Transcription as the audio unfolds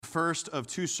first of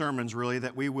two sermons, really,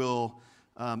 that we will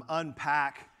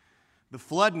unpack the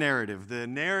flood narrative, the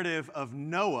narrative of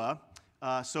Noah.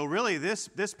 So really,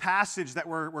 this passage that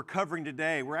we're covering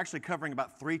today, we're actually covering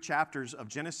about 3 chapters of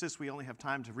Genesis. We only have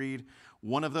time to read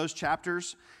one of those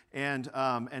chapters.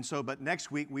 But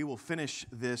next week, we will finish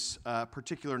this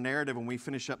particular narrative when we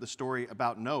finish up the story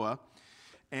about Noah.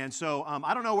 And so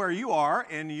I don't know where you are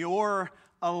in your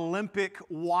Olympic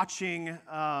watching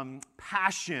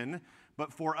passion,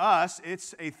 but for us,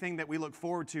 it's a thing that we look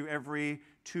forward to every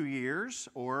 2 years,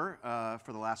 or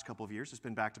for the last couple of years. It's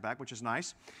been back-to-back, which is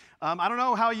nice. I don't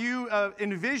know how you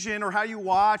envision or how you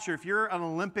watch, or if you're an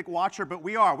Olympic watcher, but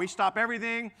we are. We stop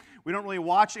everything. We don't really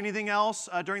watch anything else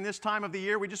during this time of the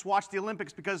year. We just watch the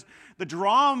Olympics because the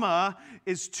drama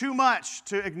is too much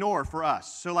to ignore for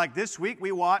us. So like this week,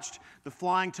 we watched The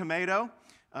Flying Tomato.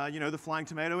 You know who The Flying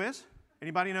Tomato is?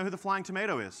 Anybody know who The Flying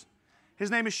Tomato is? His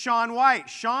name is Shaun White.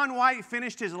 Shaun White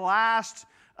finished his last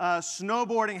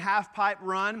snowboarding half-pipe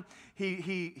run.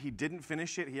 He didn't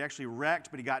finish it. He actually wrecked,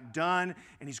 but he got done,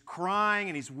 and he's crying,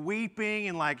 and he's weeping,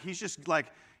 and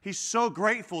he's so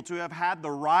grateful to have had the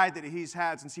ride that he's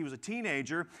had since he was a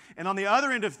teenager. And on the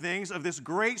other end of things, of this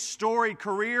great storied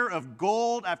career of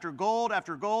gold after gold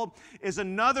after gold, is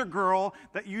another girl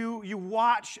that you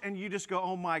watch, and you just go,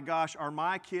 oh my gosh, are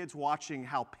my kids watching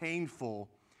how painful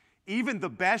even the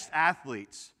best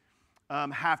athletes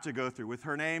have to go through? With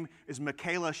her name is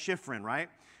Mikaela Shiffrin, right?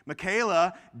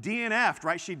 Mikaela DNF'd,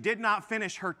 right? She did not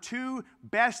finish her 2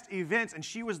 best events, and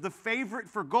she was the favorite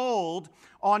for gold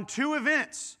on 2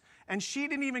 events. And she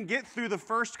didn't even get through the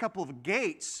first couple of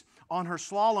gates on her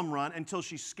slalom run until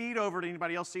she skied over. Did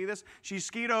anybody else see this? She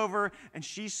skied over, and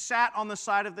she sat on the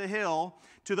side of the hill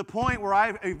to the point where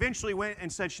I eventually went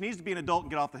and said she needs to be an adult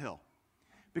and get off the hill.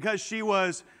 Because she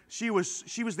was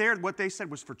there, what they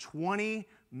said was for 20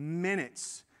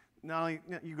 minutes. Not only,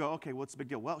 you go, okay, what's the big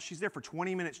deal? Well, she's there for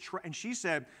 20 minutes, and she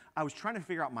said, I was trying to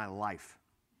figure out my life.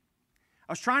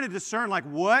 I was trying to discern,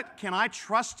 what can I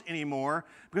trust anymore?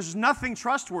 Because there's nothing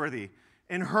trustworthy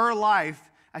in her life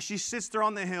as she sits there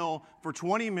on the hill for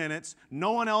 20 minutes.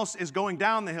 No one else is going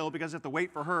down the hill because they have to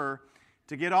wait for her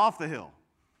to get off the hill.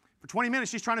 For 20 minutes,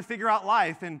 she's trying to figure out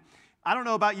life, and I don't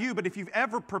know about you, but if you've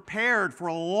ever prepared for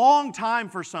a long time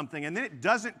for something and then it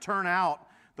doesn't turn out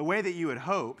the way that you had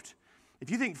hoped, if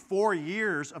you think 4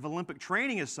 years of Olympic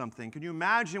training is something, can you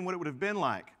imagine what it would have been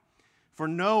like for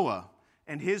Noah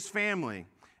and his family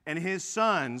and his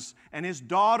sons and his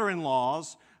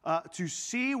daughter-in-laws to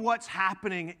see what's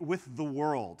happening with the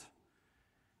world?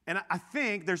 And I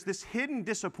think there's this hidden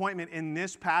disappointment in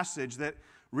this passage that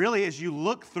really, as you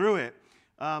look through it,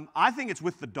 I think it's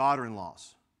with the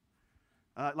daughter-in-laws.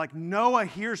 Noah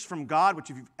hears from God,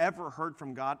 which if you've ever heard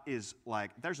from God is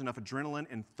there's enough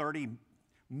adrenaline in 30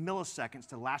 milliseconds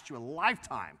to last you a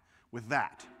lifetime with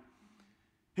that.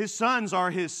 His sons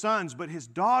are his sons, but his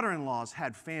daughter-in-laws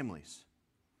had families.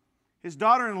 His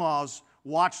daughter-in-laws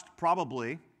watched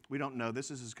probably, we don't know,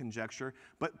 this is his conjecture,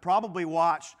 but probably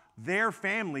watched their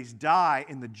families die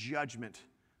in the judgment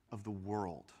of the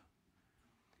world.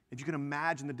 If you can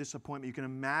imagine the disappointment, you can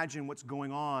imagine what's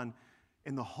going on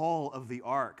in the hull of the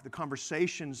ark, the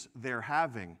conversations they're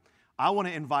having. I want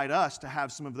to invite us to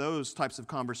have some of those types of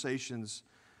conversations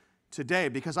today,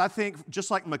 because I think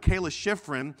just like Mikaela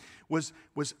Shiffrin was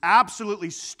absolutely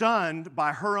stunned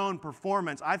by her own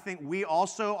performance, I think we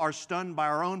also are stunned by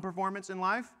our own performance in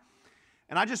life.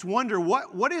 And I just wonder,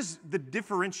 what is the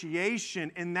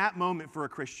differentiation in that moment for a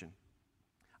Christian?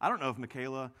 I don't know if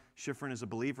Mikaela Shiffrin is a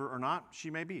believer or not. She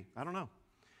may be. I don't know.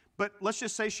 But let's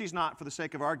just say she's not for the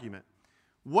sake of argument.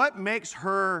 What makes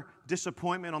her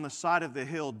disappointment on the side of the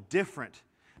hill different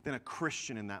than a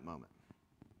Christian in that moment?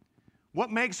 What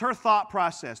makes her thought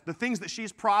process, the things that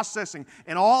she's processing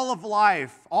in all of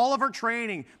life, all of her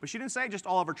training, but she didn't say just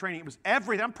all of her training, it was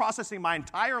everything. I'm processing my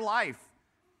entire life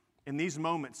in these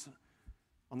moments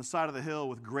on the side of the hill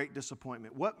with great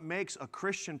disappointment. What makes a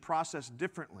Christian process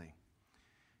differently?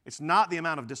 It's not the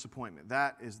amount of disappointment.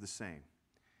 That is the same.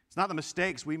 It's not the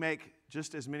mistakes. We make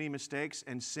just as many mistakes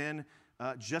and sin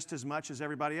just as much as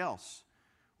everybody else.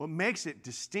 What makes it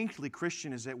distinctly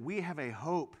Christian is that we have a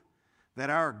hope that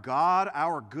our God,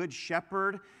 our good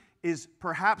shepherd, is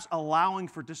perhaps allowing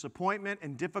for disappointment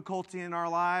and difficulty in our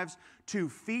lives to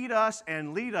feed us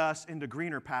and lead us into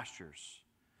greener pastures.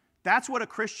 That's what a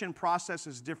Christian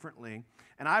processes differently,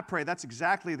 and I pray that's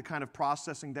exactly the kind of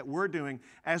processing that we're doing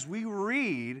as we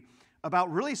read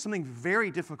about really something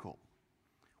very difficult.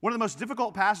 One of the most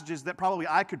difficult passages that probably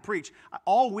I could preach.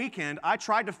 All weekend, I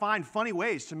tried to find funny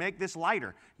ways to make this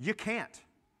lighter. You can't.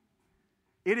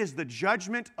 It is the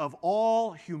judgment of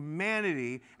all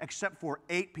humanity except for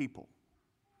 8 people.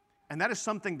 And that is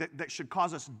something that should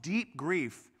cause us deep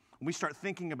grief when we start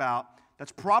thinking about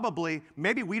that's probably,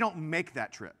 maybe we don't make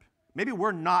that trip. Maybe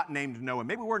we're not named Noah.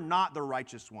 Maybe we're not the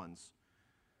righteous ones.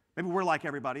 Maybe we're like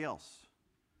everybody else.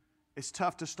 It's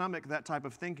tough to stomach that type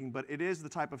of thinking, but it is the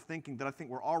type of thinking that I think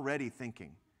we're already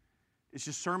thinking. It's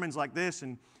just sermons like this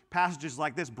and passages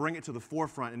like this bring it to the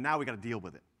forefront, and now we got to deal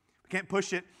with it. We can't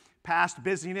push it past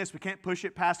busyness. We can't push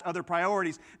it past other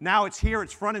priorities. Now it's here.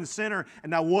 It's front and center. And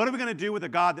now what are we going to do with a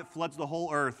God that floods the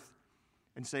whole earth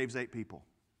and saves 8 people?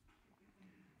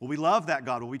 Will we love that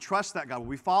God? Will we trust that God? Will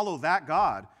we follow that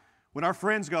God? When our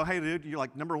friends go, hey, dude, you're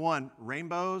like, number one,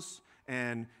 rainbows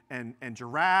and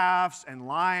giraffes and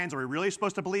lions. Are we really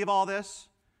supposed to believe all this?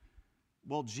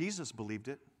 Well, Jesus believed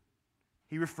it.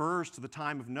 He refers to the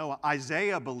time of Noah.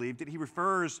 Isaiah believed it. He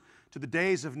refers to the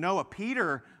days of Noah.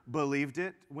 Peter believed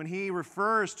it when he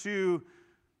refers to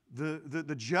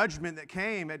the judgment that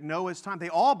came at Noah's time. They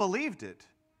all believed it.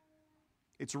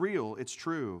 It's real. It's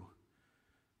true.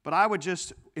 But I would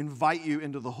just invite you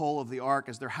into the whole of the ark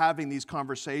as they're having these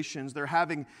conversations. They're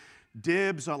having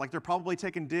dibs on, like they're probably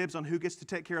taking dibs on who gets to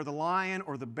take care of the lion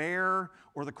or the bear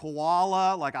or the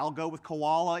koala. Like I'll go with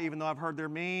koala even though I've heard they're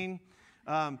mean.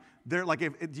 They're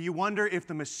like, do you wonder if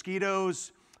the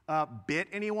mosquitoes bit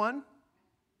anyone?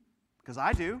 Because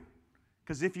I do.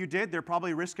 Because if you did, they're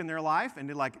probably risking their life. And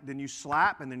then you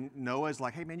slap, and then Noah's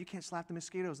like, hey man, you can't slap the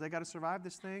mosquitoes. They got to survive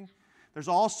this thing. There's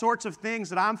all sorts of things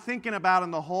that I'm thinking about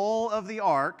in the whole of the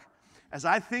ark as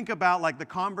I think about like the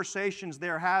conversations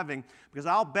they're having. Because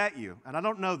I'll bet you, and I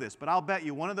don't know this, but I'll bet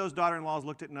you one of those daughter-in-laws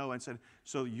looked at Noah and said,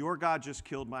 so your God just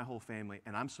killed my whole family,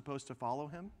 and I'm supposed to follow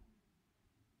him?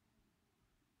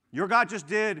 Your God just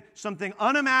did something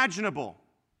unimaginable,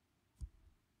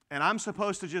 and I'm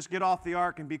supposed to just get off the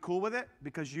ark and be cool with it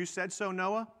because you said so,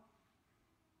 Noah?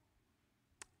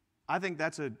 I think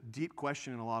that's a deep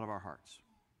question in a lot of our hearts.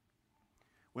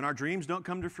 When our dreams don't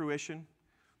come to fruition,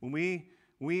 when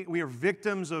we are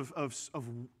victims of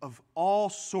all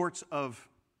sorts of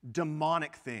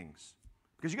demonic things.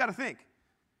 Because you got to think,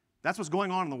 that's what's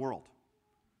going on in the world.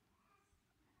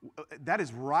 That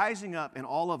is rising up in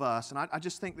all of us, and I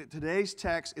just think that today's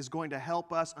text is going to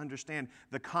help us understand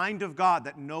the kind of God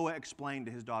that Noah explained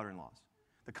to his daughter-in-laws.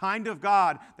 The kind of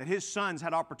God that his sons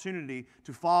had opportunity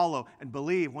to follow and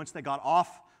believe once they got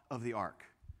off of the ark.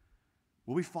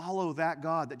 Will we follow that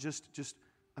God that just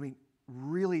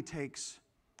really takes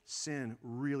sin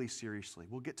really seriously?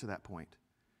 We'll get to that point.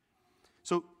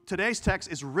 So today's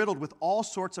text is riddled with all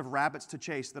sorts of rabbits to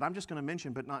chase that I'm just going to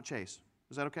mention but not chase.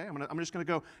 Is that okay? I'm just going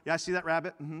to go, yeah, I see that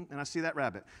rabbit, and I see that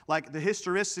rabbit. Like the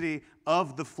historicity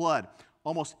of the flood.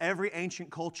 Almost every ancient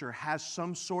culture has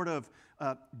some sort of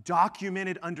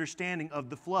documented understanding of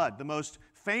the flood. The most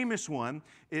famous one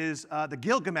is the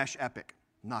Gilgamesh epic.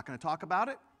 I'm not going to talk about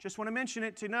it. Just want to mention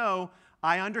it to know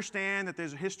I understand that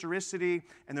there's a historicity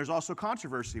and there's also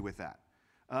controversy with that.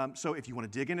 So if you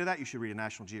want to dig into that, you should read a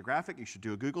National Geographic. You should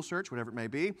do a Google search, whatever it may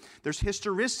be. There's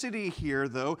historicity here,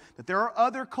 though, that there are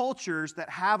other cultures that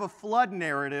have a flood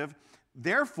narrative.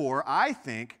 Therefore, I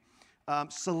think,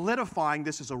 solidifying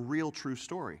this as a real, true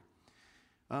story.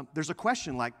 There's a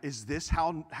question like, is this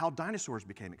how dinosaurs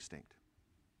became extinct?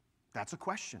 That's a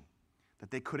question. That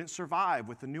they couldn't survive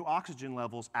with the new oxygen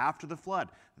levels after the flood.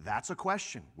 That's a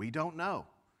question. We don't know.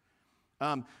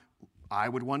 I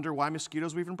would wonder why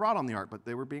mosquitoes were even brought on the ark, but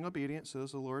they were being obedient,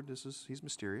 says the Lord. He's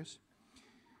mysterious.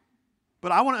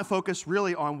 But I want to focus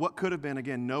really on what could have been,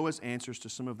 again, Noah's answers to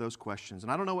some of those questions.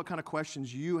 And I don't know what kind of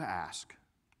questions you ask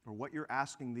or what you're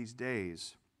asking these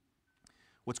days,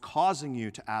 what's causing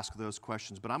you to ask those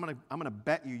questions. But I'm going to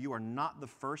bet you are not the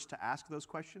first to ask those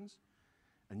questions,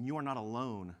 and you are not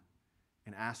alone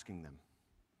in asking them.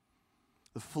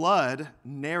 The flood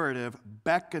narrative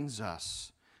beckons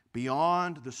us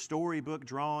beyond the storybook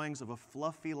drawings of a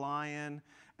fluffy lion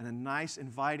and a nice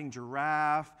inviting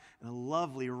giraffe and a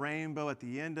lovely rainbow at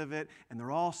the end of it, and they're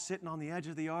all sitting on the edge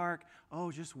of the ark,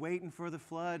 just waiting for the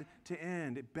flood to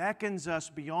end. It beckons us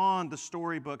beyond the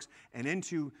storybooks and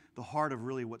into the heart of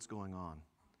really what's going on.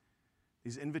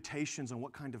 These invitations on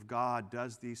what kind of God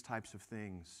does these types of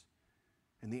things.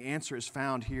 And the answer is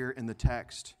found here in the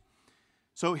text.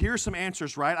 So here's some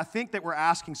answers, right? I think that we're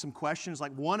asking some questions.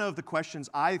 Like one of the questions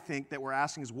I think that we're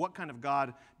asking is what kind of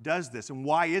God does this? And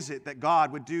why is it that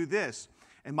God would do this?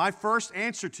 And my first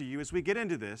answer to you as we get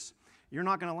into this, you're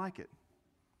not going to like it.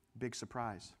 Big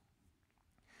surprise.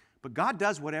 But God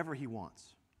does whatever He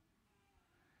wants.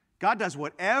 God does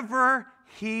whatever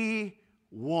He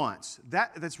wants.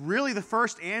 That's really the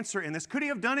first answer in this. Could He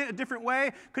have done it a different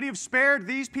way? Could He have spared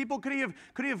these people? Could He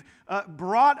have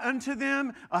brought unto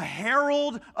them a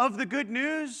herald of the good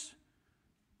news?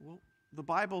 Well, the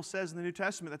Bible says in the New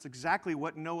Testament that's exactly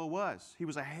what Noah was. He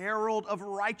was a herald of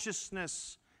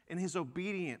righteousness in his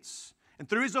obedience. And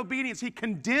through his obedience, he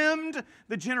condemned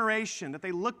the generation that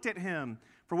they looked at him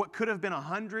for what could have been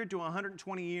 100 to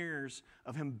 120 years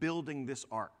of him building this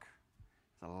ark.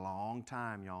 It's a long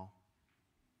time, y'all.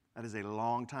 That is a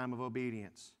long time of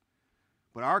obedience.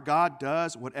 But our God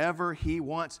does whatever He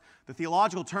wants. The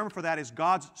theological term for that is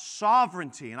God's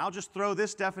sovereignty. And I'll just throw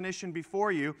this definition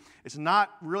before you. It's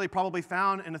not really probably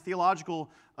found in a theological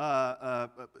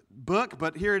book,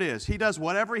 but here it is. He does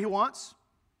whatever He wants,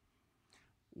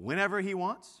 whenever He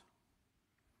wants,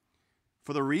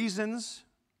 for the reasons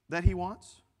that He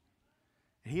wants,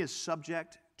 and He is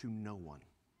subject to no one.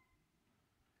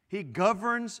 He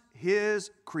governs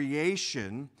His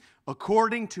creation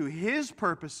according to His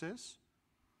purposes,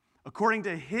 according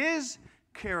to His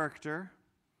character,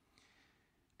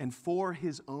 and for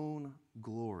His own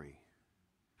glory.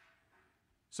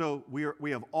 So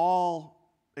we have all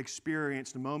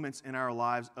experienced moments in our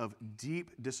lives of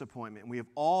deep disappointment. We have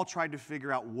all tried to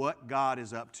figure out what God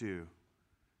is up to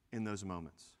in those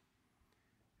moments.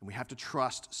 And we have to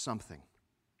trust something.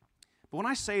 But when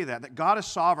I say that God is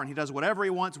sovereign, He does whatever He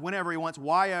wants, whenever He wants,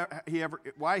 why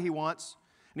He wants,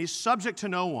 and He's subject to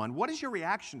no one, what is your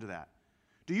reaction to that?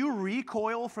 Do you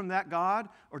recoil from that God,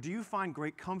 or do you find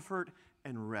great comfort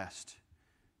and rest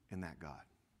in that God?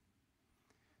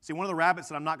 See, one of the rabbits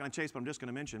that I'm not going to chase, but I'm just going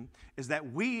to mention, is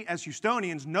that we as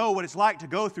Houstonians know what it's like to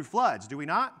go through floods, do we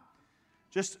not?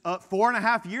 Just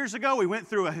 4.5 years ago, we went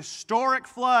through a historic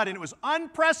flood, and it was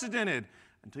unprecedented.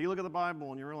 Until you look at the Bible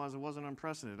and you realize it wasn't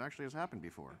unprecedented. It actually has happened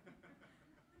before.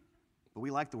 But we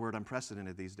like the word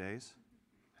unprecedented these days.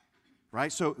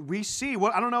 Right? So we see,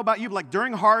 I don't know about you, but like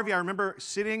during Harvey, I remember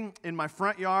sitting in my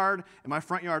front yard. In my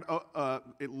front yard,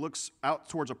 it looks out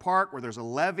towards a park where there's a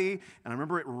levee. And I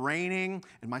remember it raining,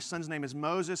 and my son's name is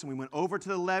Moses. And we went over to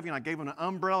the levee, and I gave him an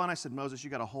umbrella. And I said, Moses,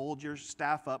 you got to hold your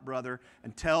staff up, brother,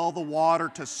 and tell the water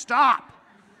to stop.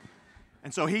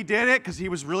 And so he did it because he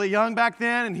was really young back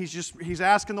then, and he's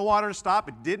asking the water to stop.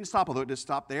 It didn't stop, although it did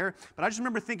stop there. But I just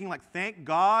remember thinking, like, thank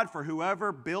God for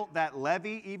whoever built that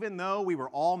levee, even though we were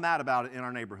all mad about it in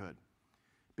our neighborhood,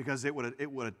 because it would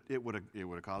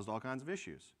have caused all kinds of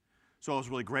issues. So I was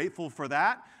really grateful for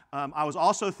that. I was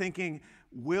also thinking,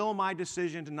 will my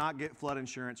decision to not get flood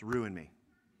insurance ruin me?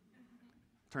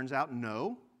 Turns out,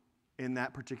 no, in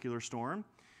that particular storm.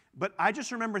 But I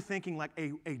just remember thinking like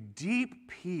a deep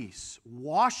peace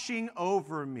washing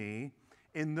over me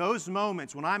in those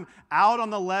moments when I'm out on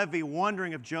the levee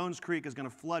wondering if Jones Creek is going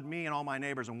to flood me and all my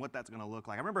neighbors and what that's going to look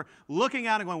like. I remember looking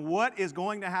out and going, what is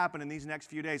going to happen in these next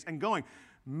few days? And going,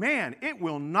 man, it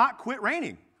will not quit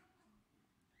raining.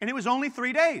 And it was only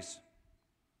 3 days.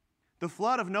 The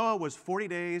flood of Noah was 40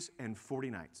 days and 40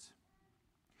 nights.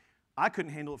 I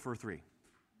couldn't handle it for 3.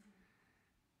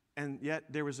 And yet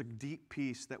there was a deep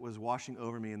peace that was washing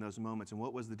over me in those moments. And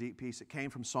what was the deep peace? It came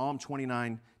from Psalm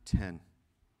 29:10.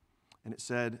 And it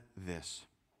said this: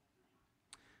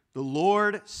 the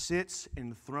Lord sits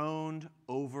enthroned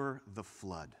over the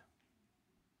flood.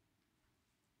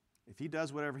 If He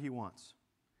does whatever He wants,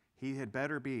 He had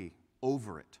better be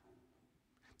over it.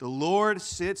 The Lord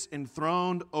sits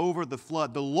enthroned over the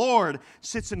flood. The Lord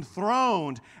sits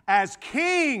enthroned as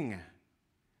King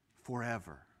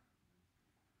forever.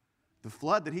 The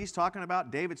flood that he's talking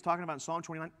about, David's talking about in Psalm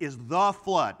 29, is the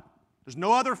flood. There's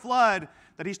no other flood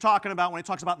that he's talking about when he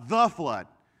talks about the flood.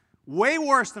 Way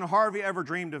worse than Harvey ever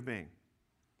dreamed of being.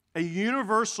 A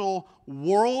universal,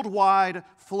 worldwide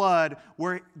flood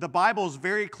where the Bible is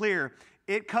very clear.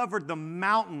 It covered the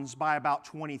mountains by about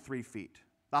 23 feet.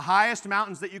 The highest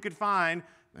mountains that you could find,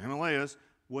 the Himalayas,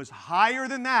 was higher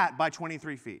than that by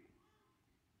 23 feet.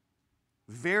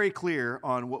 Very clear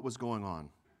on what was going on.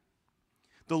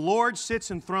 The Lord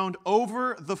sits enthroned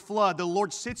over the flood. The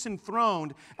Lord sits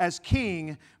enthroned as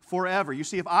King forever. You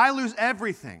see, if I lose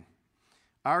everything,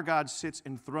 our God sits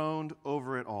enthroned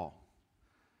over it all.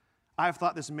 I have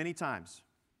thought this many times,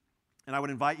 and I would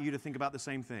invite you to think about the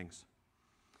same things.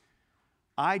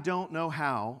 I don't know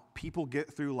how people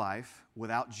get through life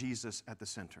without Jesus at the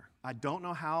center. I don't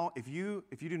know how, if you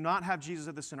do not have Jesus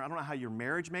at the center, I don't know how your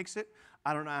marriage makes it.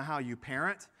 I don't know how you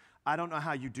parent. I don't know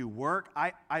how you do work.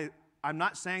 I'm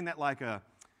not saying that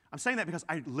I'm saying that because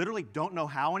I literally don't know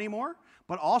how anymore,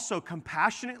 but also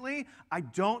compassionately, I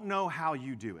don't know how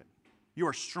you do it. You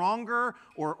are stronger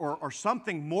or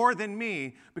something more than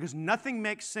me because nothing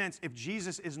makes sense if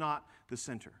Jesus is not the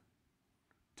center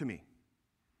to me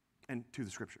and to the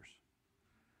Scriptures.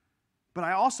 But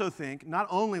I also think not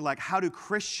only like how do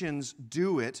Christians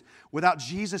do it without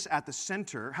Jesus at the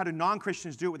center, how do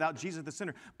non-Christians do it without Jesus at the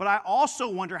center, but I also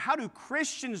wonder how do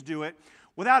Christians do it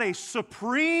without a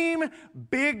supreme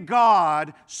big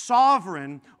God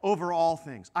sovereign over all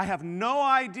things. I have no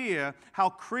idea how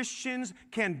Christians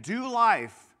can do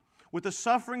life with the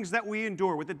sufferings that we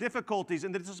endure, with the difficulties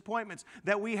and the disappointments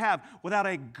that we have without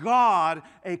a God,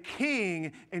 a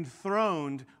king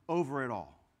enthroned over it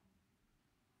all.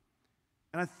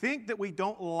 And I think that we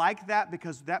don't like that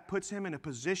because that puts him in a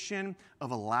position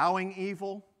of allowing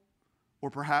evil, or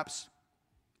perhaps,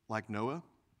 like Noah,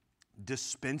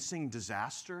 dispensing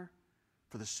disaster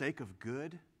for the sake of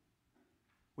good.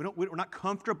 We're not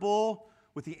comfortable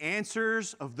with the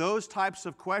answers of those types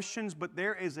of questions, but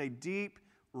there is a deep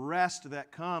rest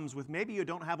that comes with maybe you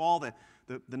don't have all the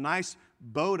nice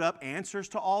bowed-up answers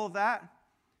to all of that.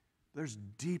 There's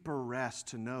deeper rest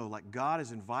to know, like God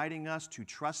is inviting us to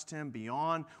trust Him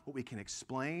beyond what we can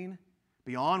explain,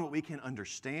 beyond what we can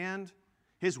understand.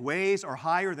 His ways are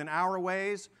higher than our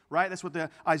ways, right? That's what the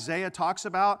Isaiah talks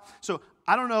about. So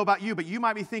I don't know about you, but you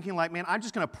might be thinking like, man, I'm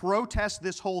just going to protest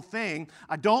this whole thing.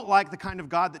 I don't like the kind of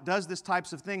God that does this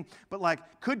types of thing. But like,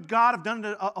 could God have done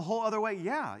it a whole other way?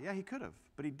 Yeah, He could have,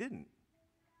 but He didn't.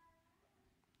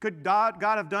 Could God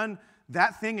have done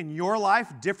that thing in your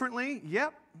life differently?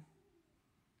 Yep.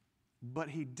 But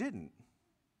He didn't.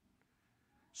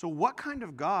 So what kind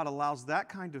of God allows that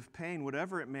kind of pain,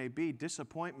 whatever it may be,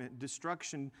 disappointment,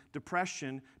 destruction,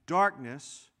 depression,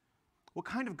 darkness, what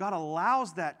kind of God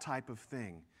allows that type of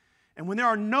thing? And when there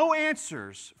are no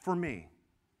answers for me,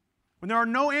 when there are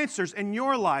no answers in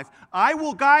your life, I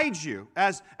will guide you,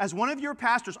 as one of your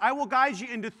pastors, I will guide you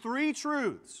into three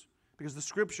truths, because the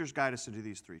Scriptures guide us into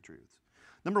these three truths.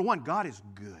 Number one, God is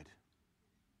good.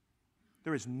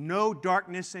 There is no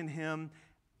darkness in Him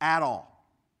at all.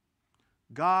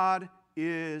 God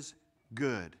is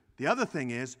good. The other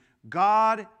thing is,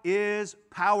 God is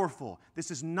powerful.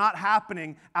 This is not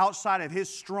happening outside of His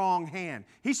strong hand.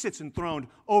 He sits enthroned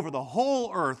over the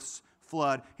whole earth's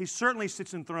flood. He certainly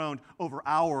sits enthroned over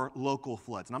our local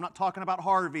floods. And I'm not talking about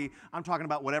Harvey. I'm talking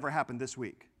about whatever happened this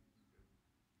week.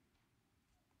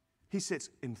 He sits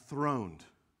enthroned.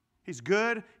 He's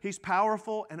good. He's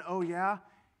powerful. And oh yeah,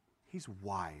 He's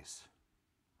wise.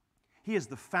 He is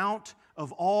the fount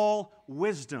of all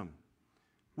wisdom.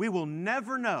 We will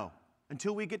never know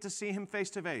until we get to see Him face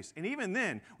to face. And even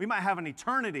then, we might have an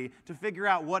eternity to figure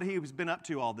out what He's been up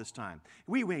to all this time.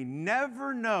 We may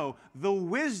never know the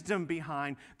wisdom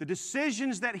behind the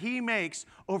decisions that He makes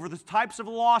over the types of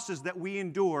losses that we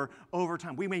endure over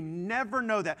time. We may never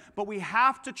know that, but we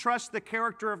have to trust the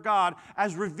character of God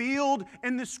as revealed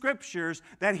in the Scriptures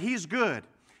that He's good.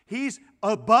 He's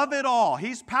above it all.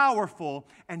 He's powerful,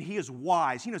 and He is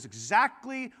wise. He knows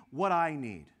exactly what I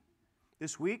need.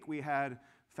 This week, we had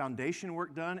foundation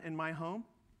work done in my home.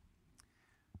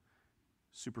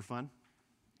 Super fun.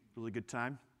 Really good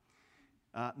time.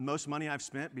 Most money I've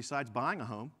spent besides buying a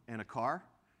home and a car.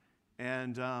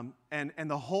 And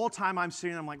the whole time I'm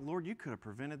sitting there, I'm like, Lord, You could have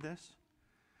prevented this.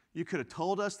 You could have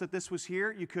told us that this was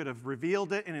here. You could have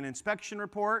revealed it in an inspection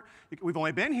report. We've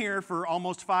only been here for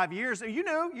almost 5 years. You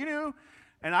knew.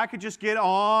 And I could just get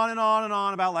on and on and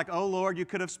on about like, oh, Lord, You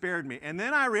could have spared me. And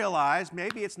then I realized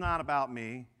maybe it's not about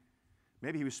me.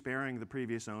 Maybe He was sparing the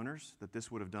previous owners, that this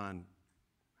would have done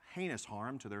heinous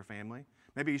harm to their family.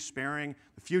 Maybe He's sparing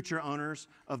the future owners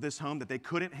of this home, that they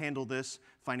couldn't handle this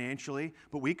financially,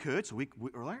 but we could. So we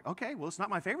were like, okay, well, it's not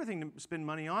my favorite thing to spend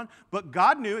money on, but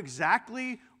God knew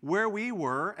exactly where we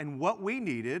were and what we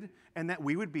needed, and that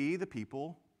we would be the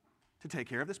people to take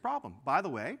care of this problem. By the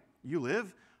way, you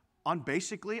live on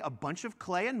basically a bunch of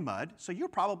clay and mud, so you'll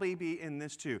probably be in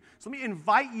this too. So let me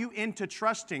invite you into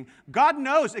trusting. God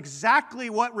knows exactly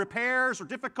what repairs or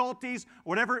difficulties,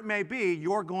 whatever it may be,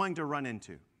 you're going to run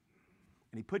into.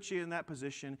 And He put you in that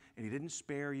position, and He didn't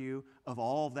spare you of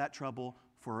all of that trouble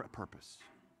for a purpose.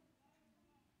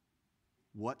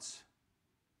 What's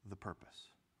the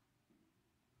purpose?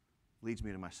 Leads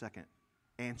me to my second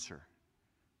answer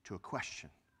to a question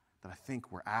that I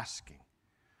think we're asking.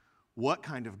 What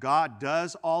kind of God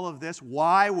does all of this?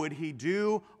 Why would He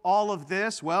do all of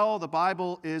this? Well, the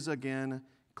Bible is again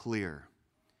clear.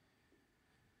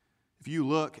 If you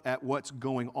look at what's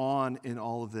going on in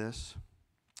all of this,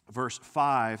 verse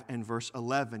 5 and verse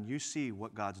 11, you see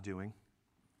what God's doing.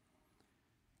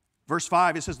 Verse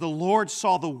 5, it says, the Lord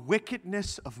saw the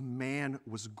wickedness of man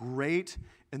was great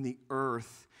in the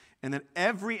earth, and that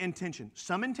every intention,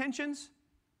 some intentions?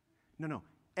 No.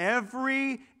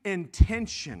 Every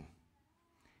intention,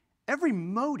 every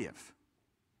motive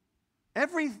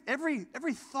Every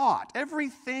thought,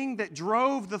 everything that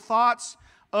drove the thoughts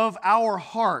of our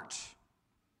heart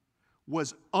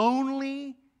was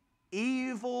only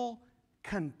evil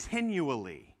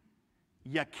continually.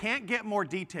 You can't get more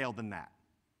detailed than that.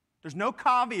 There's no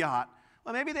caveat.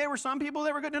 Well, maybe there were some people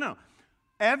that were good. No.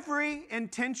 Every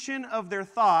intention of their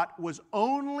thought was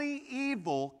only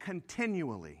evil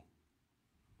continually.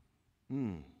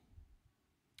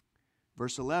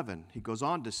 Verse 11, he goes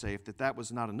on to say if that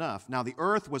was not enough. Now the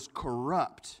earth was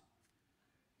corrupt.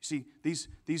 You see,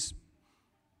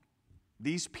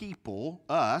 these people,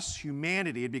 us,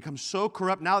 humanity, had become so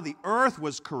corrupt. Now the earth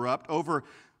was corrupt over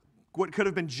what could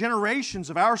have been generations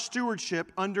of our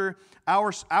stewardship under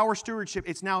our stewardship.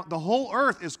 It's now the whole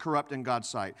earth is corrupt in God's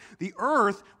sight. The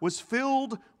earth was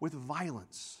filled with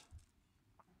violence.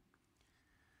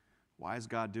 Why is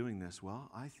God doing this? Well,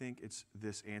 I think it's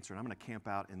this answer, and I'm going to camp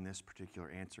out in this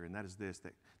particular answer, and that is this,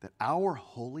 that our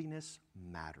holiness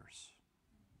matters.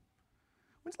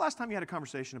 When's the last time you had a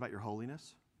conversation about your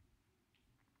holiness?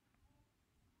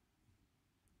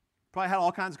 Probably had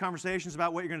all kinds of conversations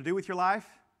about what you're going to do with your life,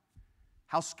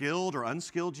 how skilled or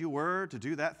unskilled you were to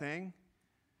do that thing.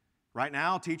 Right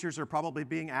now, teachers are probably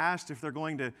being asked if they're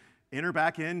going to enter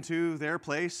back into their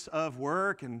place of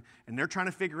work, and they're trying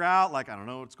to figure out, like, I don't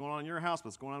know what's going on in your house, but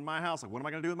what's going on in my house. Like, what am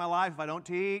I going to do with my life if I don't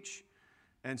teach?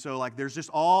 And so, like, there's just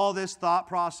all this thought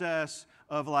process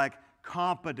of, like,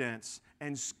 competence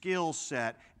and skill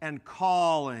set and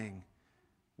calling.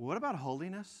 What about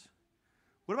holiness?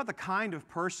 What about the kind of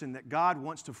person that God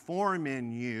wants to form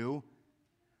in you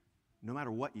no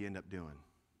matter what you end up doing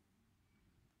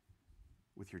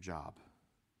with your job?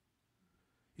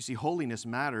 You see, holiness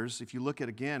matters. If you look at,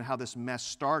 again, how this mess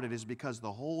started is because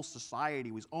the whole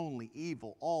society was only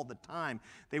evil all the time.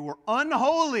 They were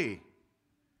unholy.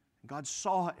 God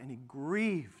saw it and He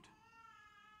grieved.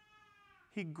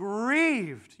 He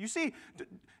grieved. You see,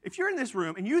 if you're in this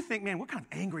room and you think, man, what kind of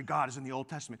angry God is in the Old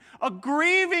Testament? A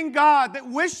grieving God that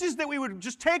wishes that we would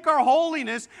just take our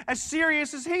holiness as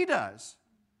serious as He does.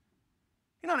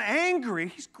 He's not angry,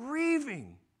 He's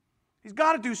grieving. He's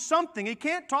got to do something. He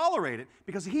can't tolerate it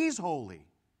because He's holy.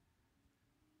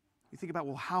 You think about,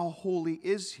 well, how holy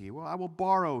is He? Well, I will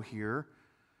borrow here.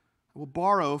 I will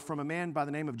borrow from a man by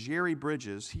the name of Jerry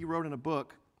Bridges. He wrote in a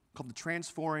book called The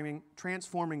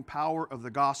Transforming Power of the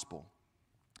Gospel.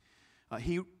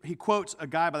 He quotes a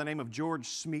guy by the name of George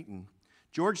Smeaton.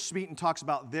 George Smeaton talks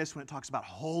about this when it talks about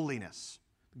holiness,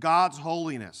 God's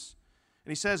holiness.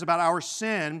 And he says about our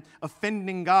sin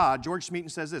offending God, George Smeaton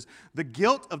says this: the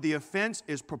guilt of the offense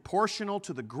is proportional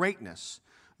to the greatness,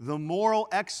 the moral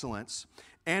excellence,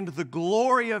 and the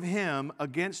glory of Him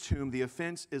against whom the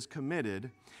offense is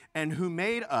committed, and who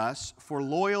made us for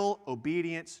loyal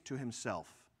obedience to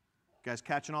Himself. You guys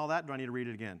catching all that? Do I need to read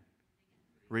it again?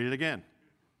 Read it again.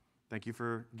 Thank you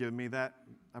for giving me that.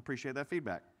 I appreciate that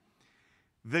feedback.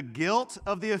 The guilt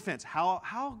of the offense.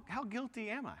 How guilty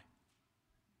am I?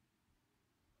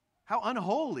 How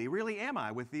unholy really am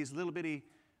I with these little bitty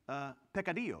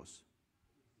pecadillos?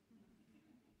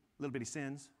 Little bitty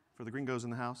sins for the gringos in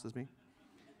the house, that's me.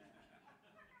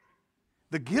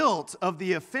 The guilt of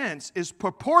the offense is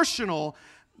proportional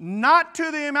not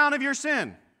to the amount of your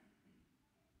sin.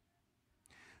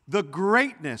 The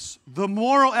greatness, the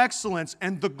moral excellence,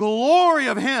 and the glory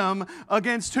of Him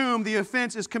against whom the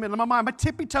offense is committed. My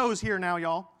tippy toes here now,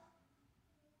 y'all.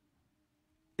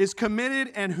 Is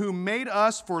committed and who made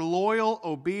us for loyal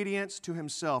obedience to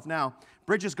Himself. Now,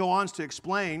 Bridges goes on to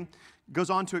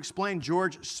explain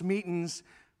George Smeaton's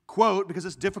quote because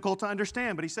it's difficult to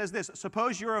understand. But he says this: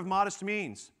 suppose you're of modest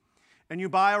means and you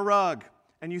buy a rug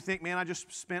and you think, man, I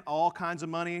just spent all kinds of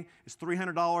money. It's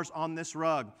 $300 on this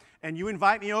rug. And you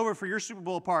invite me over for your Super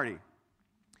Bowl party.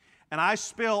 And I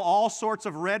spill all sorts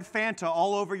of red Fanta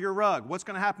all over your rug. What's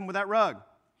going to happen with that rug?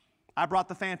 I brought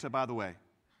the Fanta, by the way,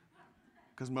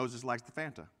 because Moses likes the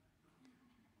Fanta.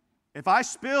 If I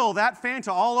spill that Fanta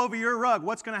all over your rug,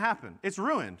 what's going to happen? It's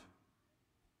ruined.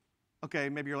 Okay,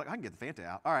 maybe you're like, I can get the Fanta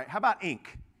out. All right, how about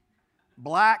ink?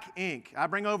 Black ink. I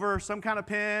bring over some kind of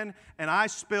pen, and I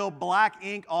spill black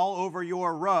ink all over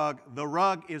your rug. The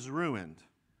rug is ruined.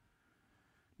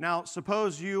 Now,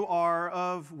 suppose you are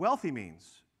of wealthy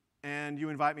means, and you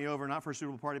invite me over, not for a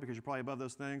Super Bowl party because you're probably above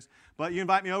those things, but you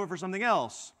invite me over for something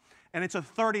else. And it's a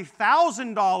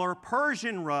 $30,000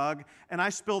 Persian rug, and I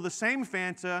spill the same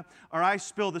Fanta, or I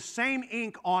spill the same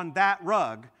ink on that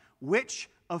rug. Which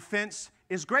offense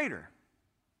is greater?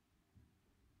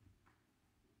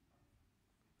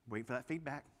 Wait for that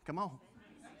feedback. Come on.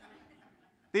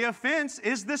 The offense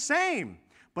is the same.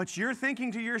 But you're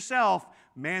thinking to yourself,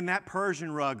 man, that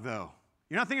Persian rug, though,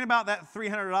 You're not thinking about that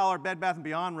 $300 Bed Bath &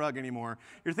 Beyond rug anymore.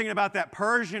 You're thinking about that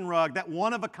Persian rug, that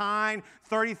one-of-a-kind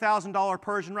 $30,000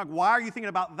 Persian rug. Why are you thinking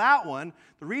about that one?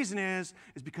 The reason is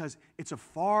because it's a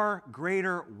far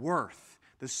greater worth.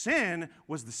 The sin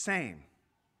was the same.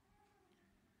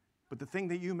 But the thing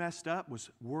that you messed up was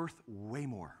worth way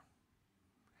more.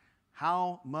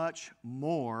 How much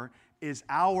more is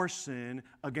our sin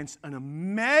against an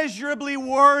immeasurably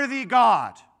worthy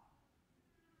God?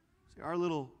 See, our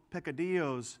little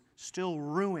peccadillos still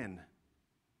ruin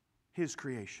His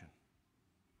creation.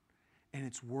 And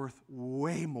it's worth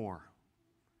way more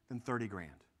than 30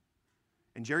 grand.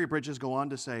 And Jerry Bridges go on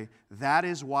to say, that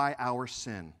is why our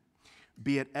sin,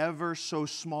 be it ever so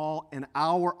small in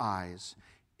our eyes,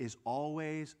 is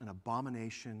always an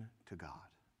abomination to God.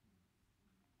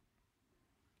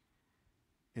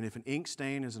 And if an ink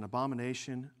stain is an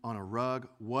abomination on a rug,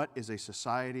 what is a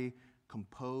society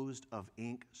composed of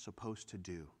ink supposed to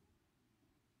do?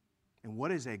 And what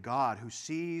is a God who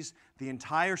sees the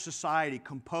entire society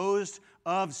composed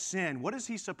of sin? What is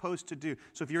He supposed to do?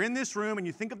 So if you're in this room and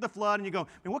you think of the flood and you go,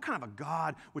 man, what kind of a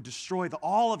God would destroy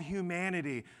all of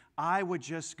humanity? I would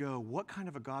just go, what kind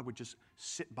of a God would just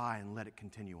sit by and let it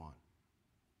continue on?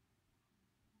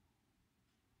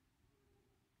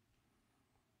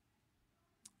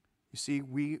 You see,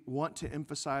 we want to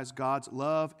emphasize God's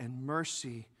love and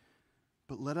mercy,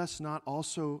 but let us not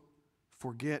also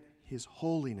forget His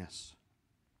holiness.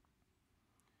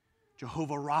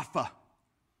 Jehovah Rapha,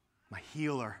 my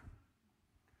healer.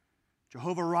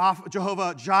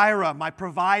 Jehovah Jireh, my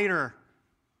provider.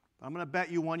 But I'm going to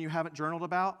bet you one you haven't journaled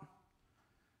about.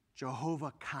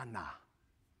 Jehovah Kana,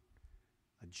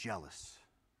 a jealous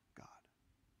God.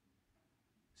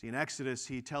 See, in Exodus,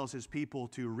 He tells His people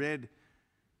to rid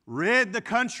the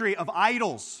country of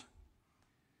idols,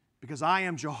 because I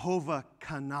am Jehovah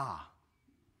Kana.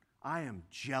 I am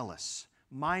jealous.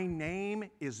 My name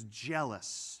is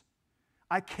jealous.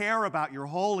 I care about your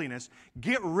holiness.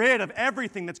 Get rid of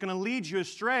everything that's going to lead you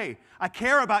astray. I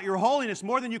care about your holiness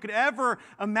more than you could ever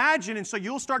imagine. And so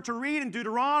you'll start to read in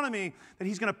Deuteronomy that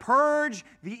He's going to purge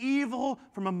the evil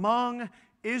from among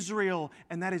Israel.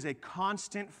 And that is a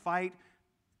constant fight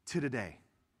to today.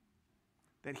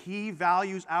 That He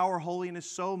values our holiness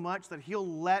so much that He'll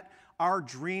let our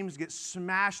dreams get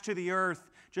smashed to the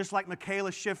earth, just like Michaela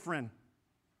Schifrin,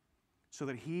 so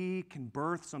that He can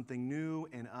birth something new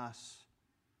in us.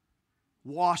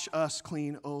 Wash us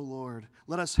clean, O Lord.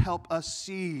 Let us help us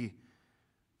see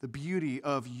the beauty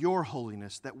of Your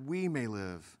holiness, that we may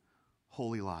live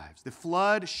holy lives. The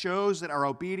flood shows that our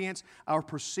obedience, our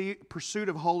pursuit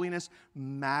of holiness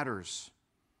matters.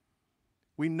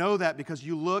 We know that because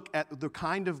you look at the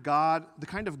kind of God, the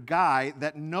kind of guy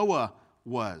that Noah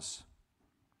was.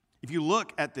 If you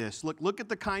look at this, look at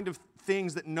the kind of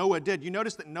things that Noah did. You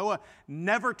notice that Noah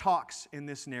never talks in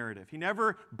this narrative. He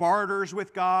never barters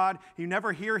with God. You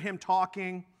never hear him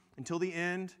talking until the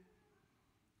end.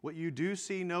 What you do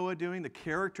see Noah doing, the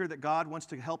character that God wants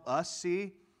to help us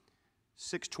see,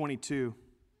 6:22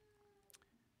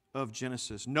 of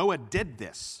Genesis. Noah did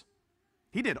this.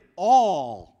 He did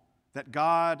all that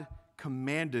God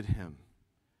commanded him.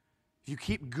 If you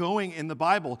keep going in the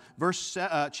Bible,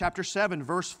 chapter 7,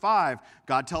 verse 5,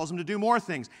 God tells him to do more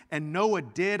things. And Noah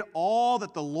did all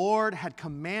that the Lord had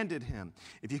commanded him.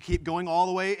 If you keep going all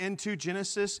the way into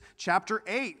Genesis chapter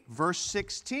 8, verse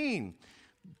 16,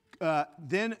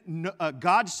 then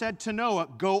God said to Noah,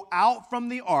 go out from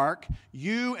the ark,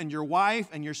 you and your wife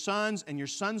and your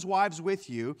sons' wives with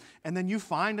you. And then you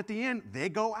find at the end, they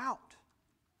go out.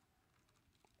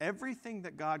 Everything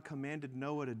that God commanded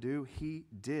Noah to do, he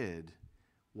did.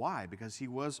 Why? Because he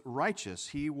was righteous.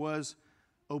 He was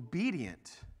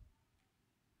obedient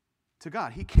to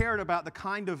God. He cared about the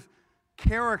kind of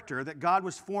character that God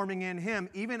was forming in him,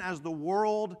 even as the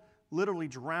world literally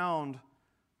drowned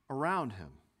around him.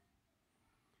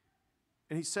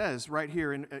 And he says right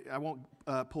here, and I won't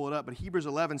pull it up, but Hebrews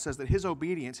 11 says that his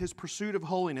obedience, his pursuit of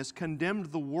holiness,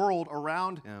 condemned the world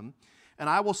around him. And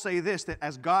I will say this, that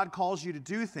as God calls you to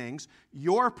do things,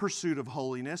 your pursuit of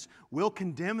holiness will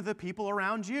condemn the people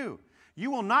around you.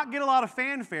 You will not get a lot of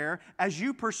fanfare as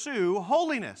you pursue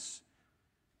holiness.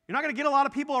 You're not going to get a lot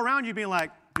of people around you being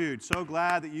like, dude, so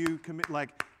glad that you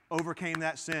overcame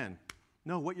that sin.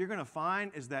 No, what you're going to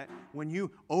find is that when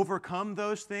you overcome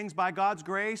those things by God's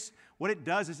grace, what it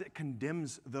does is it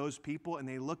condemns those people and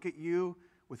they look at you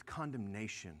with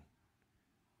condemnation.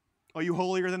 Are you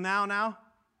holier than thou now?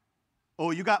 Oh,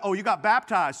 you got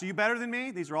baptized, so you better than me?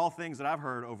 These are all things that I've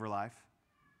heard over life.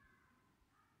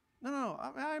 No,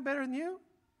 I'm better than you.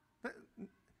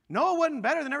 Noah wasn't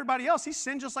better than everybody else. He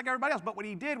sinned just like everybody else. But what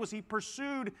he did was he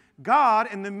pursued God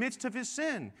in the midst of his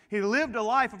sin. He lived a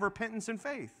life of repentance and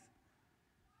faith.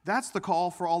 That's the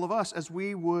call for all of us as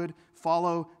we would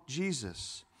follow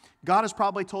Jesus. God has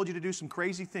probably told you to do some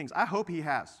crazy things. I hope he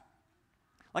has.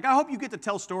 Like, I hope you get to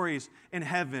tell stories in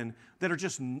heaven that are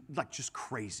just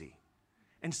crazy.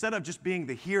 Instead of just being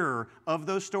the hearer of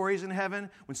those stories in heaven,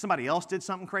 when somebody else did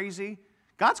something crazy,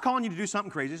 God's calling you to do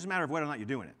something crazy. It's just a matter of whether or not you're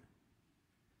doing it.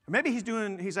 Or maybe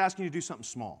he's asking you to do something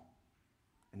small,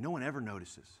 and no one ever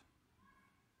notices.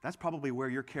 That's probably where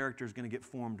your character is going to get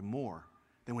formed more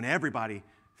than when everybody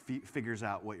figures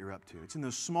out what you're up to. It's in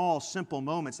those small, simple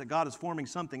moments that God is forming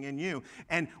something in you.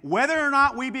 And whether or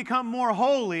not we become more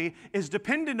holy is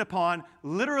dependent upon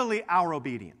literally our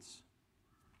obedience.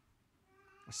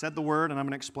 I said the word, and I'm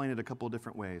going to explain it a couple of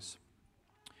different ways.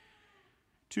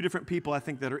 Two different people, I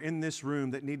think, that are in this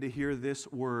room that need to hear this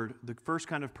word. The first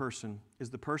kind of person is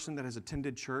the person that has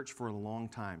attended church for a long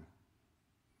time.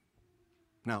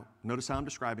 Now, notice how I'm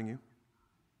describing you.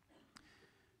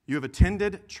 You have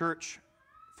attended church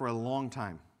for a long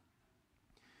time,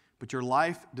 but your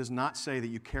life does not say that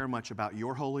you care much about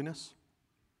your holiness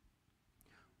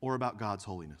or about God's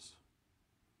holiness.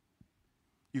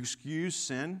 You excuse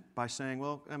sin by saying,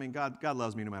 well, I mean, God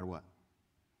loves me no matter what.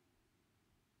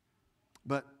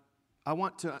 But I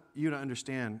want you to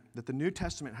understand that the New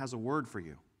Testament has a word for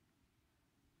you.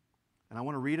 And I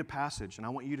want to read a passage, and I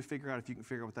want you to figure out if you can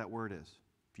figure out what that word is.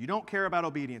 If you don't care about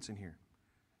obedience in here,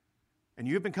 and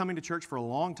you've been coming to church for a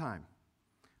long time,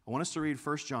 I want us to read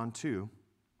 1 John 2,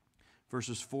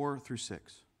 verses 4 through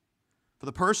 6. For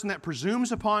the person that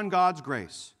presumes upon God's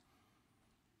grace.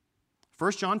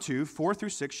 1 John 2, 4 through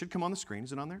 6 should come on the screen.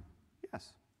 Is it on there?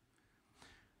 Yes.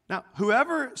 Now,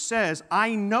 whoever says,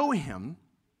 I know him,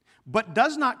 but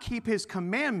does not keep his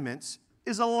commandments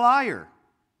is a liar,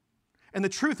 and the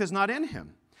truth is not in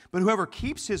him. But whoever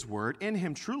keeps his word, in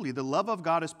him truly the love of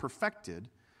God is perfected.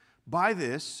 By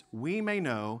this we may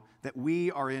know that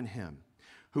we are in him.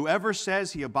 Whoever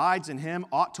says he abides in him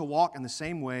ought to walk in the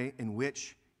same way in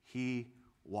which he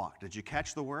walked. Did you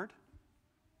catch the word?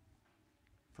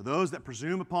 For those that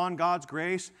presume upon God's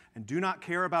grace and do not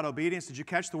care about obedience, did you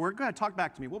catch the word? Go ahead, talk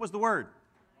back to me. What was the word?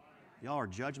 Y'all are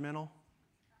judgmental.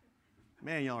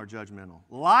 Man, y'all are judgmental.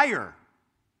 Liar.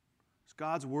 It's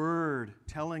God's word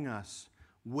telling us,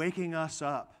 waking us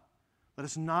up. Let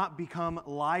us not become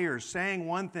liars, saying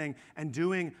one thing and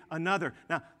doing another.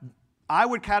 Now, I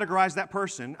would categorize that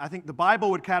person, I think the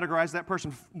Bible would categorize that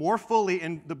person more fully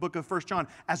in the book of 1 John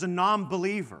as a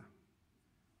non-believer.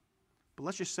 But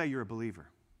let's just say you're a believer.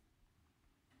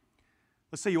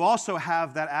 Let's say you also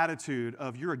have that attitude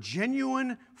of you're a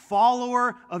genuine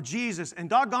follower of Jesus, and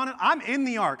doggone it, I'm in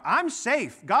the ark. I'm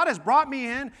safe. God has brought me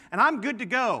in, and I'm good to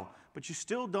go. But you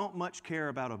still don't much care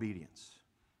about obedience.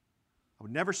 I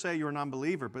would never say you're a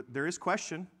non-believer, but there is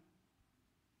question.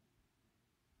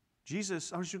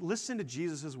 I want you to listen to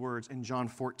Jesus' words in John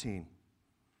 14.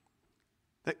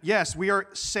 That yes, we are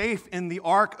safe in the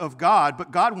ark of God,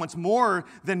 but God wants more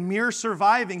than mere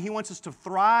surviving. He wants us to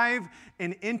thrive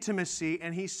in intimacy,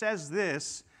 and he says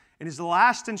this in his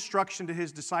last instruction to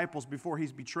his disciples before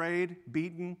he's betrayed,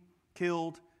 beaten,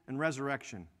 killed, and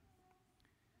resurrection.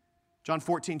 John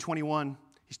 14:21,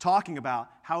 he's talking about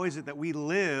how is it that we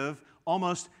live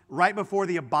almost right before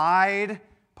the abide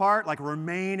part, like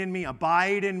remain in me,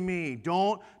 abide in me.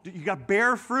 You got to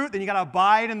bear fruit, then you got to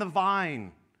abide in the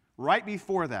vine. Right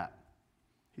before that,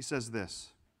 he says this,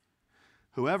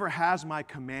 whoever has my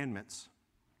commandments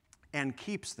and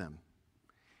keeps them,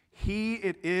 he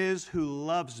it is who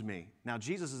loves me. Now,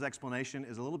 Jesus' explanation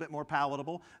is a little bit more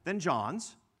palatable than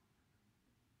John's,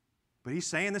 but he's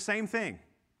saying the same thing.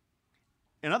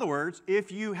 In other words,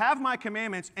 if you have my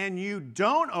commandments and you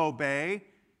don't obey,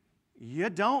 you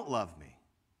don't love me.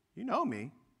 You know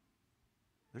me.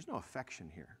 There's no affection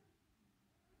here.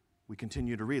 We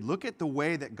continue to read. Look at the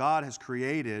way that God has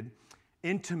created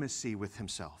intimacy with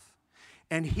himself.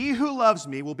 And he who loves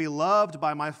me will be loved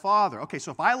by my Father. Okay,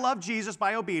 so if I love Jesus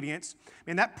by obedience,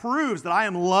 and that proves that I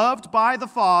am loved by the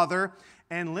Father,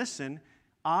 and listen,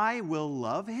 I will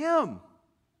love him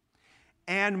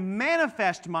and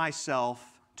manifest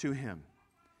myself to him.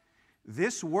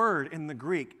 This word in the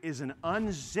Greek is an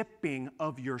unzipping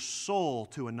of your soul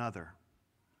to another.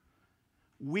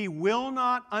 We will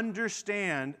not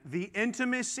understand the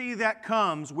intimacy that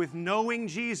comes with knowing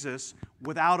Jesus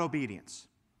without obedience.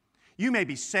 You may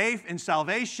be safe in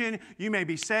salvation. You may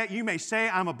say,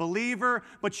 I'm a believer,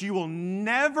 but you will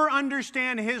never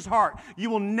understand his heart. You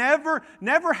will never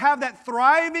have that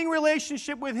thriving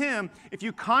relationship with him if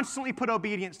you constantly put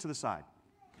obedience to the side.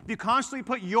 If if you constantly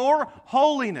put your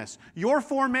holiness, your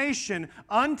formation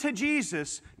unto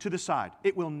Jesus to the side,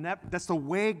 it will never, that's the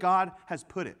way God has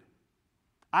put it.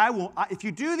 If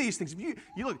you do these things, if you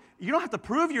look, you don't have to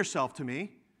prove yourself to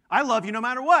me. I love you no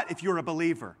matter what if you're a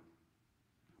believer.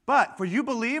 But for you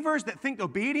believers that think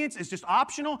obedience is just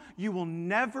optional, you will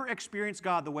never experience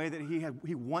God the way that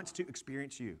He wants to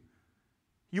experience you.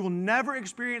 You will never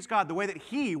experience God the way that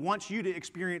He wants you to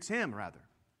experience Him, rather.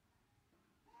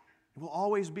 It will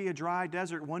always be a dry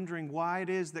desert wondering why it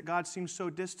is that God seems so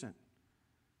distant.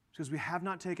 It's because we have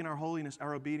not taken our holiness,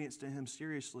 our obedience to Him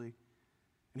seriously,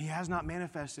 and He has not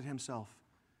manifested Himself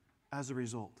as a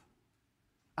result.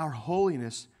 Our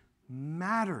holiness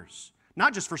matters.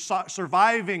 Not just for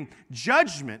surviving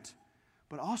judgment,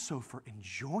 but also for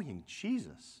enjoying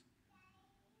Jesus.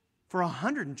 For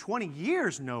 120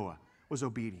 years, Noah was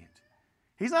obedient.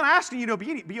 He's not asking you to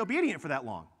be obedient for that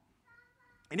long.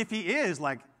 And if he is,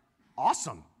 like,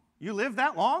 awesome. You live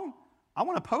that long? I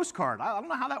want a postcard. I don't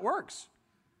know how that works.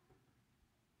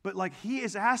 But, like, he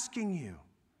is asking you,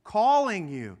 calling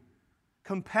you,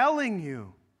 compelling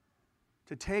you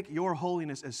to take your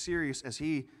holiness as serious as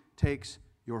he takes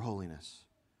your holiness.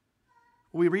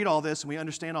 We read all this and we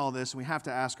understand all this, and we have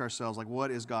to ask ourselves, like, what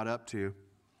is God up to?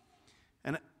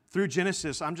 And through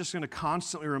Genesis, I'm just going to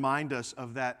constantly remind us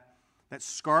of that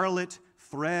scarlet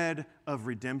thread of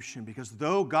redemption, because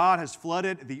though God has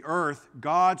flooded the earth,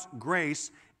 God's grace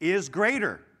is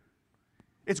greater.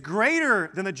 It's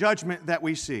greater than the judgment that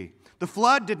we see. The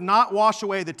flood did not wash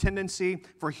away the tendency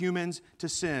for humans to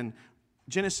sin.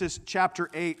 Genesis chapter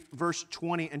 8, verse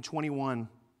 20 and 21.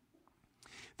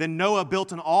 Then Noah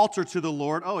built an altar to the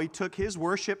Lord. Oh, he took his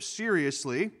worship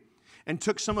seriously and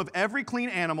took some of every clean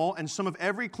animal and some of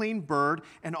every clean bird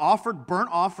and offered burnt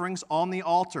offerings on the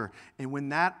altar. And when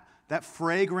that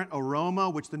fragrant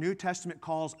aroma, which the New Testament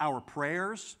calls our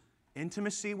prayers,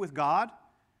 intimacy with God,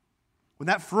 when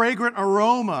that fragrant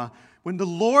aroma, when the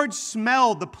Lord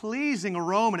smelled the pleasing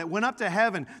aroma and it went up to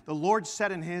heaven, the Lord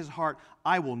said in His heart,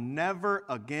 I will never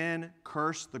again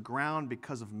curse the ground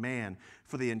because of man,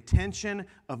 for the intention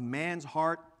of man's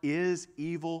heart is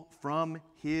evil from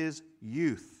his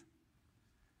youth.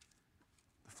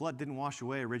 The flood didn't wash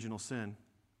away original sin.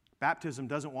 Baptism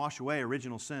doesn't wash away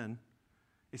original sin.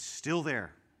 It's still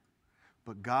there.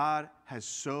 But God has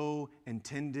so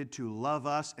intended to love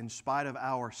us in spite of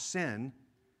our sin,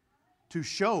 to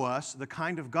show us the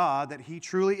kind of God that He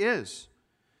truly is.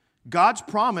 God's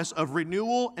promise of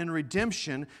renewal and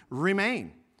redemption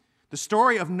remain. The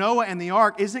story of Noah and the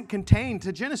ark isn't contained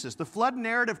to Genesis. The flood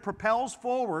narrative propels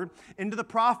forward into the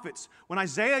prophets. When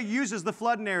Isaiah uses the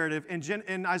flood narrative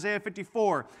in Isaiah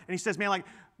 54, and he says, man, like,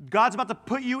 God's about to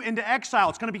put you into exile.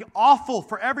 It's going to be awful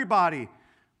for everybody.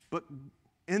 But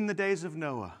in the days of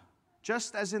Noah,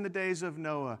 just as in the days of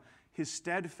Noah, His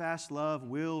steadfast love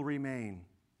will remain.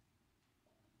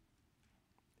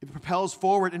 It propels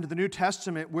forward into the New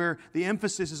Testament, where the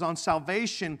emphasis is on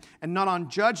salvation and not on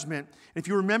judgment. And if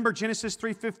you remember Genesis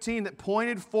 3:15, that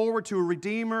pointed forward to a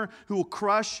Redeemer who will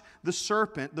crush the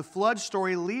serpent, the flood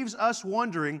story leaves us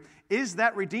wondering, is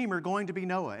that Redeemer going to be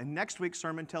Noah? And next week's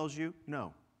sermon tells you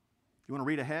no. You want to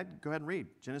read ahead? Go ahead and read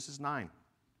Genesis 9.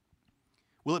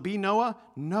 Will it be Noah?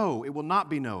 No, it will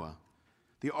not be Noah.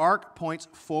 The ark points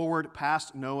forward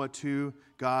past Noah to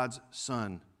God's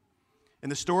Son. In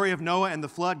the story of Noah and the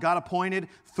flood, God appointed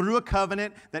through a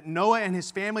covenant that Noah and his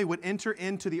family would enter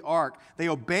into the ark. They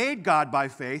obeyed God by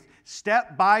faith,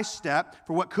 step by step,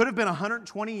 for what could have been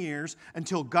 120 years,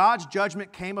 until God's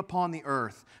judgment came upon the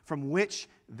earth, from which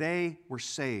they were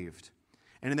saved.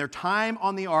 And in their time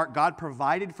on the ark, God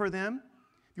provided for them.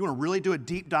 If you want to really do a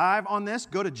deep dive on this,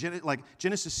 go to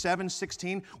Genesis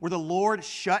 7:16, where the Lord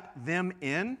shut them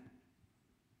in.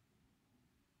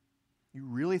 You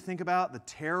really think about the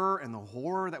terror and the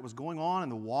horror that was going on in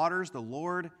the waters, the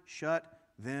Lord shut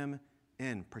them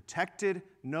in, protected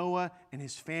Noah and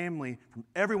his family from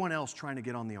everyone else trying to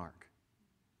get on the ark.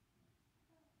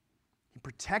 He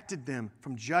protected them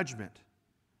from judgment,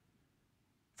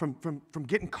 from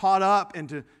getting caught up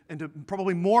into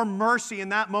probably more mercy in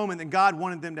that moment than God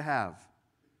wanted them to have.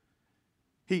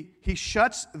 He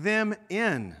shuts them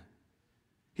in.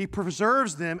 He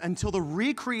preserves them until the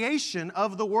recreation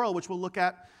of the world, which we'll look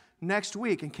at next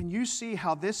week. And can you see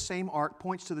how this same ark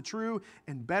points to the true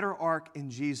and better ark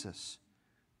in Jesus?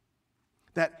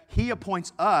 That He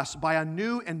appoints us by a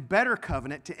new and better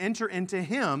covenant to enter into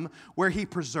Him, where He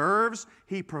preserves,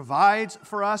 He provides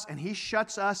for us, and He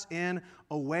shuts us in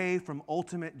away from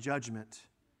ultimate judgment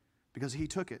because He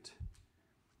took it.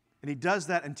 And He does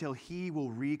that until He will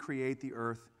recreate the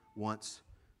earth once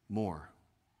more.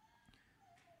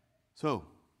 So,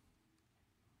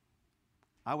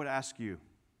 I would ask you,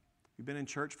 you've been in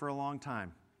church for a long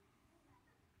time.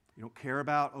 You don't care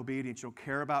about obedience. You don't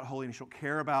care about holiness. You don't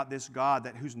care about this God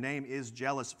whose name is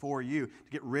jealous for you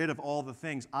to get rid of all the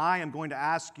things. I am going to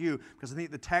ask you, because I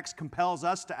think the text compels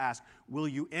us to ask, will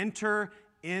you enter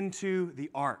into the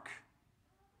ark?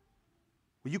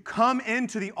 Will you come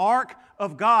into the ark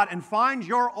of God and find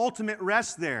your ultimate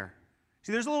rest there?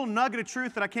 See, there's a little nugget of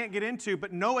truth that I can't get into,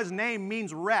 but Noah's name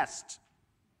means rest.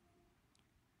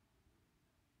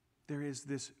 There is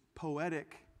this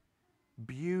poetic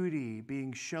beauty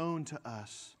being shown to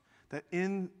us that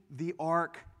in the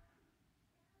ark,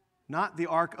 not the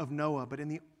ark of Noah, but in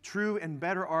the true and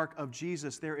better ark of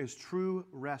Jesus, there is true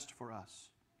rest for us.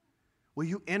 Will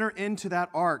you enter into that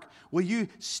ark? Will you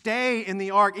stay in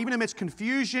the ark, even amidst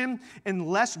confusion and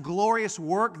less glorious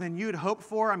work than you'd hoped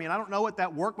for? I mean, I don't know what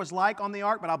that work was like on the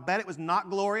ark, but I'll bet it was not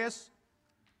glorious.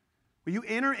 Will you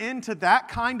enter into that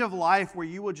kind of life where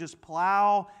you will just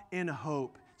plow in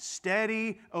hope,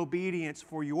 steady obedience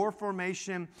for your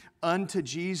formation unto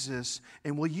Jesus?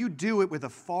 And will you do it with a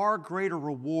far greater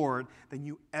reward than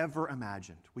you ever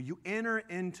imagined? Will you enter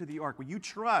into the ark? Will you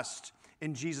trust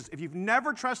in Jesus? If you've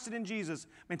never trusted in Jesus,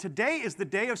 man, today is the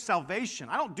day of salvation.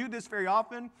 I don't do this very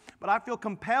often, but I feel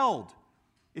compelled.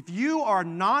 If you are a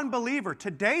non-believer,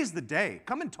 today's the day.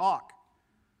 Come and talk.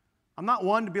 I'm not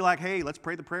one to be like, hey, let's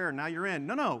pray the prayer and now you're in.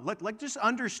 No. Let just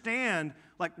understand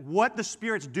what the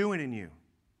Spirit's doing in you.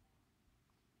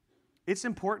 It's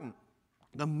important.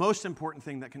 The most important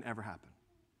thing that can ever happen.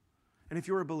 And if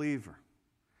you're a believer,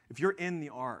 if you're in the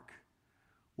ark,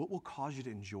 what will cause you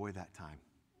to enjoy that time?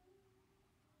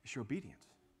 It's your obedience.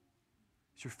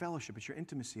 It's your fellowship. It's your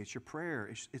intimacy. It's your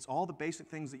prayer. It's all the basic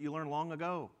things that you learned long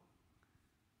ago.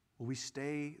 Will we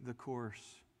stay the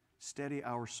course, steady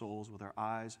our souls with our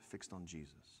eyes fixed on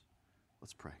Jesus?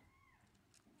 Let's pray.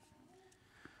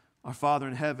 Our Father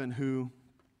in heaven, who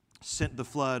sent the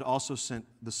flood, also sent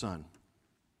the Son.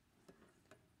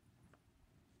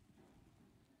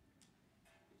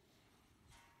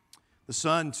 The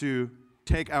Son to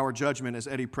take our judgment, as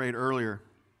Eddie prayed earlier.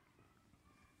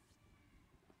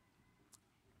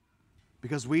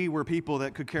 Because we were people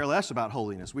that could care less about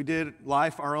holiness. We did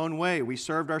life our own way. We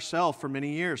served ourselves for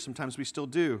many years. Sometimes we still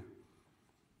do.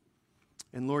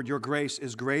 And Lord, your grace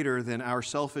is greater than our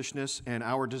selfishness and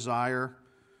our desire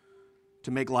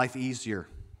to make life easier.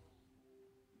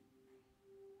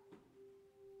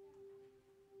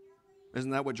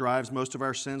 Isn't that what drives most of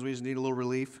our sins? We just need a little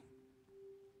relief.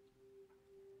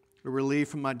 A relief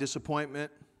from my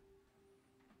disappointment.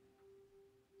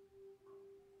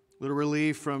 A little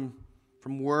relief from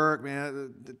work,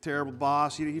 man, the terrible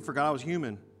boss. He forgot I was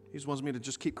human. He just wants me to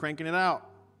just keep cranking it out.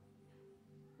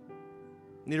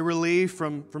 Need a relief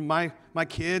from my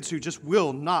kids who just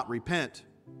will not repent.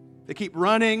 They keep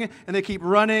running and they keep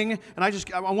running, and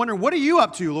I'm wondering, what are you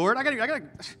up to, Lord?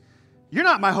 You're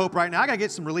not my hope right now. I got to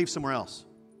get some relief somewhere else.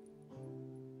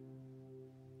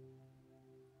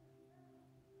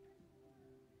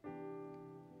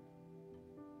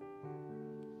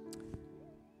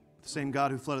 The same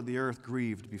God who flooded the earth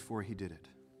grieved before he did it.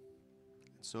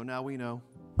 So now we know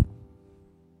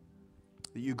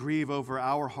that you grieve over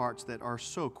our hearts that are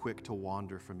so quick to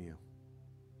wander from you.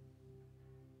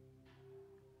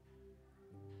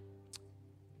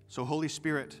 So, Holy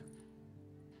Spirit,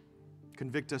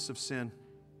 convict us of sin.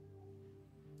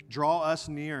 Draw us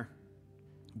near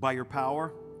by your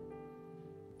power.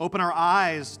 Open our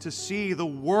eyes to see the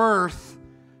worth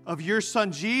of your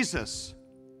Son, Jesus.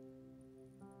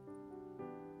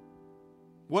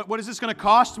 What is this going to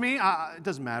cost me? It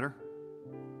doesn't matter.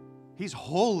 He's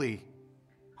holy.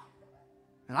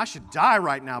 And I should die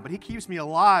right now, but he keeps me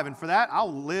alive. And for that,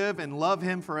 I'll live and love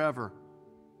him forever.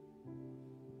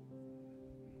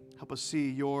 Help us see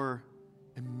your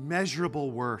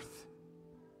immeasurable worth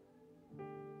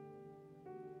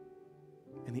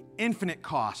and the infinite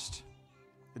cost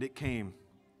that it came,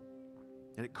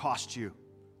 that it cost you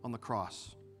on the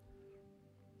cross.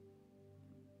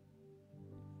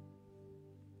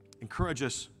 Encourage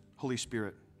us, Holy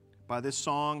Spirit, by this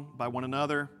song, by one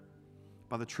another,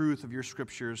 by the truth of your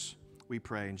scriptures, we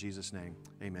pray in Jesus' name.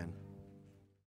 Amen.